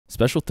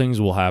Special things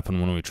will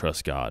happen when we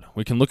trust God.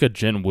 We can look at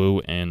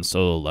Jin-Woo in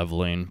Solo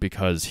Leveling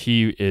because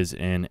he is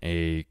in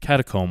a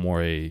catacomb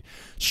or a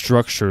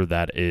structure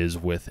that is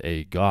with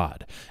a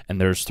god. And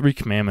there's 3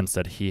 commandments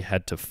that he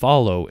had to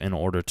follow in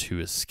order to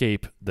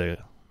escape the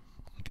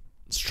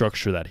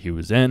structure that he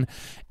was in.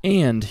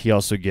 And he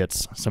also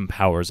gets some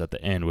powers at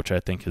the end, which I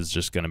think is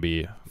just going to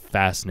be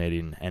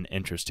fascinating and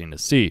interesting to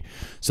see.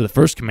 So the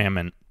first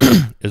commandment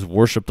is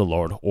worship the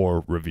Lord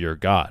or revere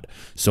God.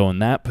 So in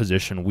that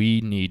position, we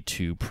need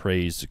to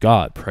praise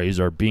God, praise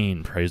our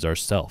being, praise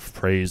ourself,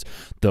 praise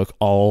the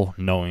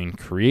all-knowing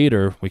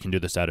creator. We can do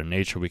this out of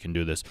nature. We can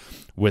do this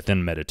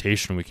within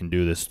meditation. We can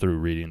do this through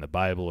reading the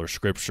Bible or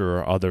scripture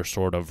or other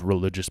sort of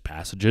religious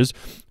passages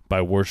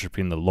by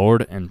worshiping the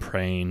Lord and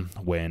praying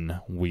when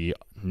we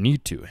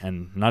need to,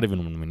 and not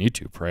even when we need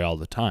to, pray all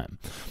the time.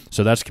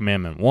 So that's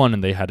commandment 1,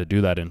 and they had to do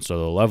that in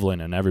Solo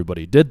Leveling, and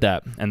everybody did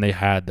that, and they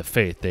had the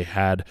faith. They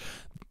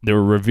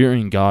were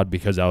revering God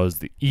because that was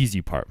the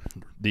easy part.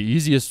 The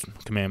easiest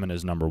commandment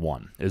is number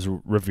 1, is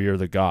revere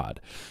the God.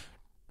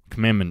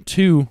 Commandment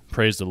 2,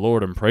 praise the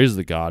Lord and praise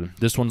the God.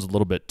 This one's a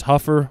little bit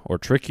tougher or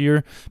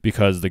trickier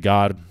because the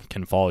God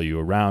can follow you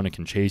around, it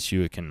can chase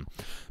you, it can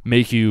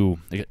make you,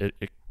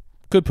 it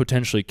could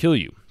potentially kill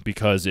you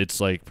because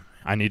it's like,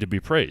 I need to be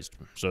praised.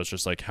 So it's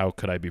just like, how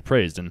could I be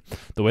praised? And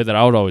the way that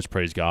I would always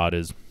praise God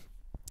is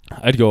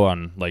I'd go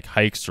on like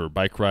hikes or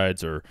bike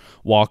rides or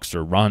walks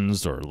or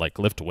runs or like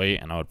lift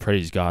weight, and I would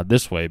praise God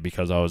this way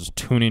because I was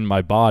tuning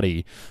my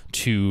body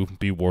to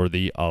be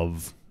worthy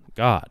of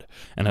God.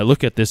 And I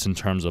look at this in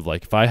terms of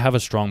like, if I have a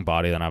strong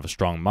body, then I have a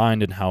strong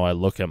mind, and how I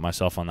look at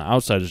myself on the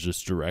outside is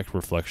just direct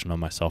reflection of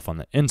myself on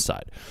the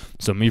inside.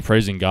 So me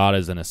praising God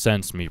is in a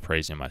sense me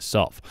praising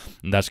myself.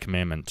 And that's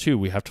commandment 2.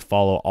 We have to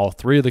follow all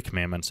 3 of the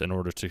commandments in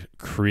order to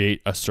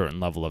create a certain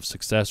level of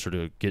success or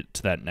to get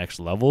to that next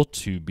level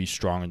to be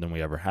stronger than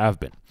we ever have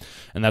been.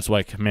 And that's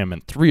why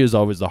commandment 3 is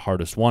always the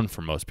hardest one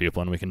for most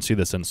people. And we can see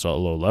this in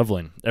Solo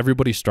Leveling.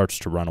 Everybody starts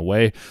to run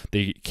away.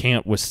 They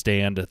can't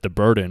withstand the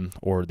burden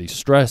or the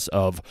stress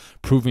of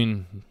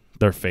proving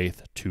their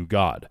faith to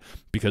God,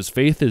 because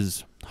faith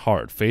is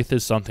hard. Faith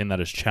is something that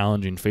is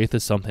challenging. Faith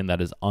is something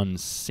that is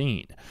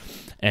unseen.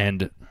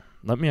 And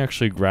let me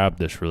actually grab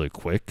this really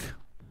quick.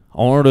 I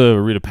wanted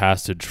to read a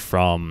passage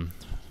from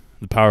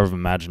The Power of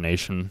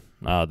Imagination,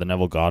 the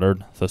Neville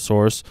Goddard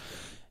thesaurus,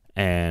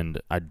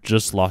 and I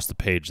just lost the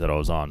page that I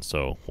was on,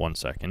 so 1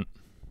 second.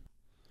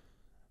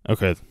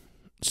 Okay.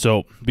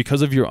 So,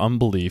 because of your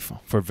unbelief,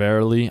 for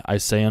verily I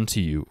say unto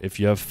you, if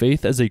you have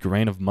faith as a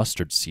grain of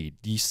mustard seed,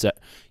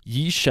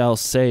 ye shall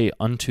say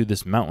unto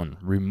this mountain,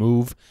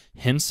 remove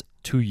hence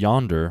to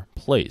yonder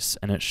place,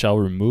 and it shall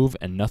remove,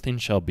 and nothing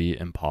shall be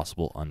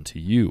impossible unto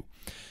you.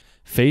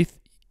 Faith,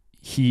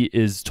 he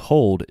is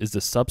told, is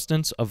the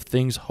substance of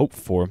things hoped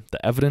for,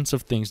 the evidence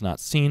of things not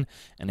seen.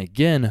 And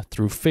again,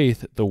 through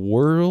faith, the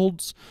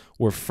worlds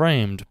were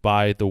framed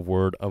by the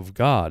word of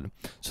God,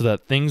 so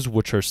that things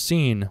which are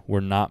seen were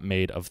not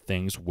made of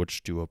things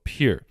which do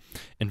appear.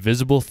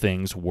 Invisible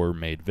things were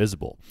made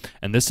visible.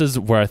 And this is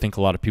where I think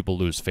a lot of people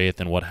lose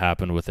faith in what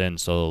happened within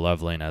Solo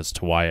Leveling as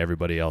to why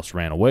everybody else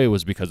ran away,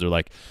 was because they're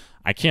like,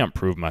 I can't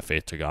prove my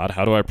faith to God.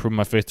 How do I prove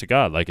my faith to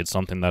God? Like, it's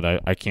something that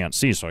I can't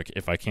see. So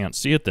if I can't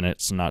see it, then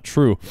it's not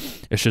true.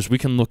 It's just we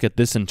can look at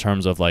this in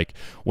terms of like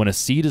when a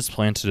seed is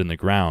planted in the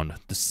ground,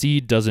 the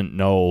seed doesn't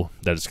know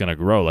that it's going to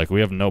grow. Like,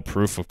 we have no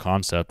proof of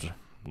concept.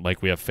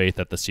 Like, we have faith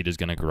that the seed is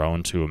going to grow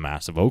into a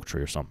massive oak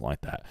tree or something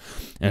like that.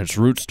 And its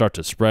roots start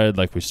to spread.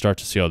 Like, we start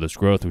to see all this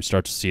growth. We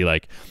start to see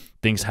like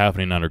things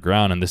happening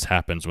underground, and this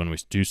happens when we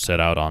do set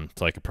out on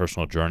like a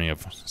personal journey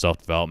of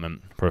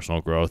self-development,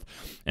 personal growth,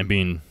 and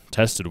being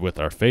tested with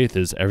our faith.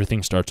 Is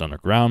everything starts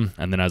underground,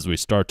 and then as we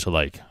start to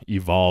like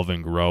evolve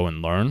and grow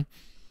and learn,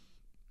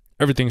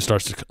 everything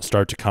starts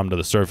to come to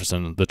the surface,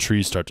 and the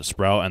trees start to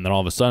sprout. And then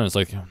all of a sudden it's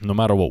like, no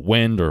matter what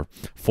wind or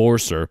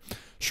force or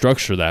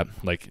structure that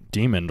like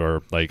demon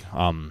or like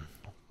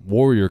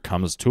warrior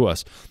comes to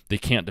us, they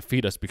can't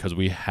defeat us because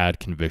we had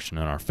conviction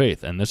in our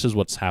faith. And this is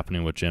what's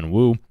happening with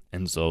Jin-Woo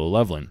in Solo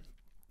Leveling.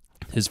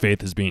 His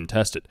faith is being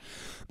tested.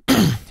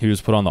 He was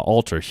put on the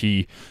altar.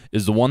 He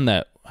is the one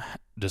that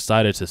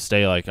decided to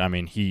stay. Like, I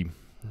mean, he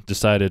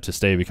decided to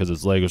stay because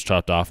his leg was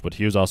chopped off, but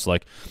he was also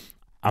like,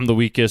 I'm the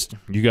weakest,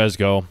 you guys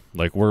go,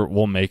 like,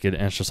 we'll make it.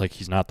 And it's just like,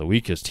 he's not the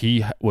weakest.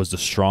 He was the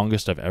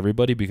strongest of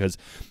everybody because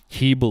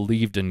he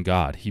believed in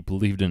God. He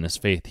believed in his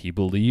faith. He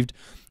believed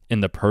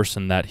in the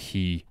person that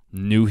he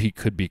knew he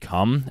could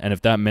become. And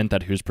if that meant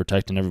that he was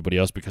protecting everybody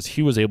else, because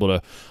he was able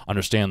to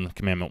understand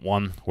commandment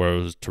 1, where it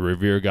was to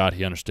revere God.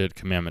 He understood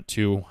commandment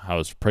 2, how it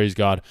was to praise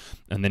God.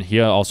 And then he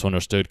also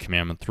understood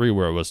commandment 3,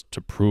 where it was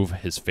to prove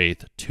his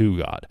faith to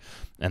God.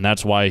 And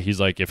that's why he's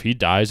like, if he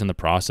dies in the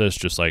process,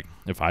 just like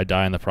if I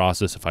die in the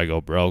process, if I go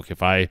broke,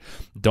 if I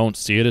don't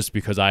see it, it's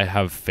because I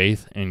have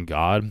faith in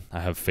God.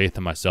 I have faith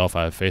in myself.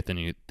 I have faith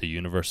in the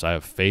universe. I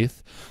have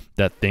faith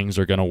that things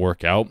are going to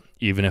work out,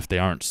 even if they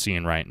aren't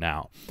seen right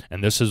now.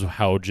 And this is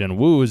how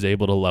Jin-Woo is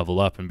able to level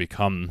up and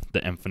become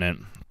the infinite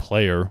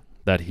player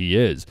that he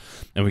is.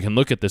 And we can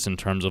look at this in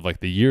terms of like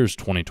the years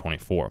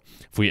 2024.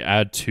 If we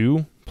add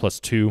 2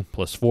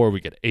 + 4, we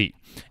get 8.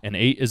 And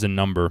 8 is a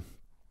number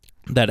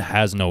that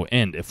has no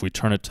end. If we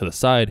turn it to the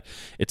side,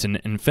 it's an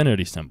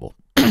infinity symbol,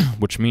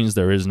 which means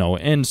there is no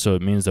end. So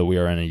it means that we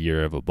are in a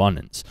year of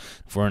abundance.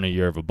 If we're in a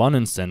year of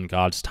abundance, then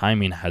God's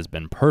timing has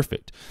been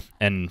perfect.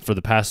 And for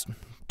the past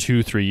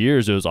 2-3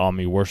 years, it was all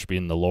me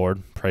worshiping the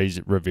Lord,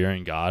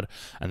 revering God,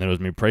 and then it was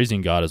me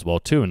praising God as well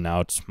too. And now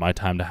it's my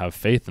time to have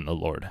faith in the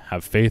Lord,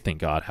 have faith in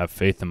God, have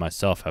faith in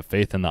myself, have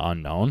faith in the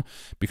unknown,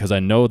 because I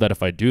know that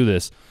if I do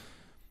this,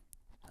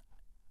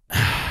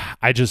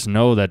 I just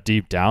know that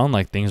deep down,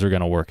 like, things are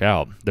going to work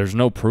out. There's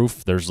no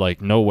proof. There's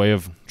like no way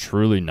of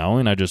truly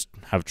knowing. I just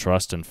have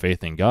trust and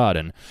faith in God.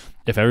 And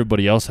if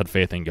everybody else had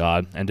faith in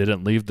God and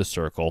didn't leave the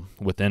circle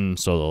within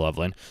solo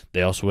leveling,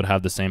 they also would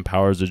have the same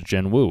powers as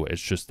Jin-Woo.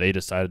 It's just they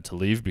decided to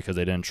leave because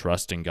they didn't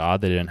trust in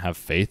God. They didn't have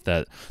faith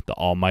that the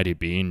almighty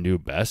being knew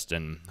best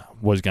and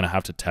was going to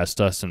have to test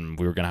us, and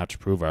we were going to have to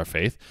prove our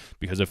faith.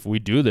 Because if we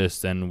do this,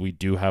 then we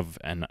do have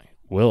and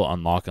will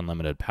unlock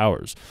unlimited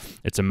powers.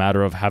 It's a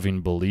matter of having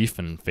belief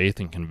and faith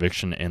and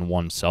conviction in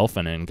oneself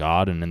and in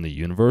God and in the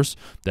universe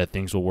that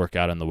things will work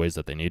out in the ways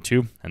that they need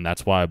to. And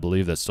that's why I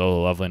believe that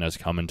solo leveling has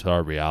come into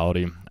our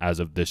reality as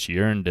of this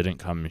year and didn't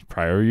come in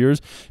prior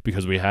years,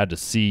 because we had to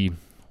see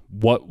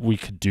what we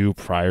could do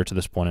prior to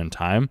this point in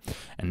time.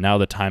 And now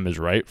the time is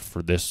right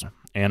for this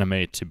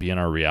anime to be in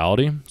our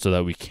reality so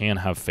that we can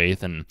have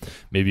faith. And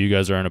maybe you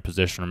guys are in a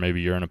position, or maybe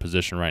you're in a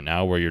position right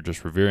now where you're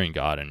just revering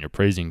God and you're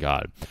praising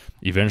God.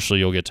 Eventually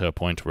you'll get to a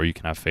point where you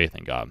can have faith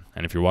in God.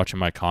 And if you're watching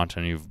my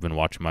content, you've been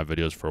watching my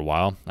videos for a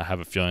while, I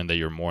have a feeling that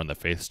you're more in the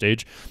faith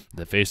stage.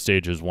 The faith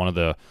stage is one of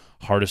the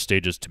hardest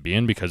stages to be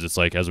in, because it's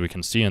like, as we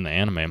can see in the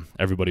anime,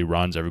 everybody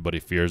runs, everybody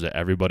fears it,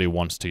 everybody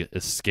wants to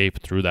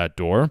escape through that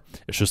door.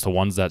 It's just the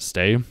ones that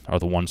stay are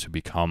the ones who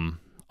become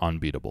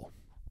unbeatable.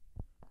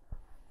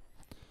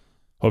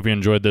 Hope you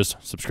enjoyed this.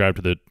 Subscribe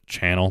to the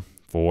channel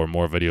for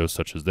more videos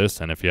such as this.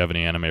 And if you have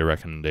any anime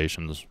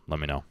recommendations, let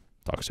me know.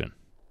 Talk soon.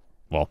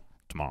 Well,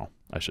 tomorrow,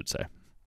 I should say.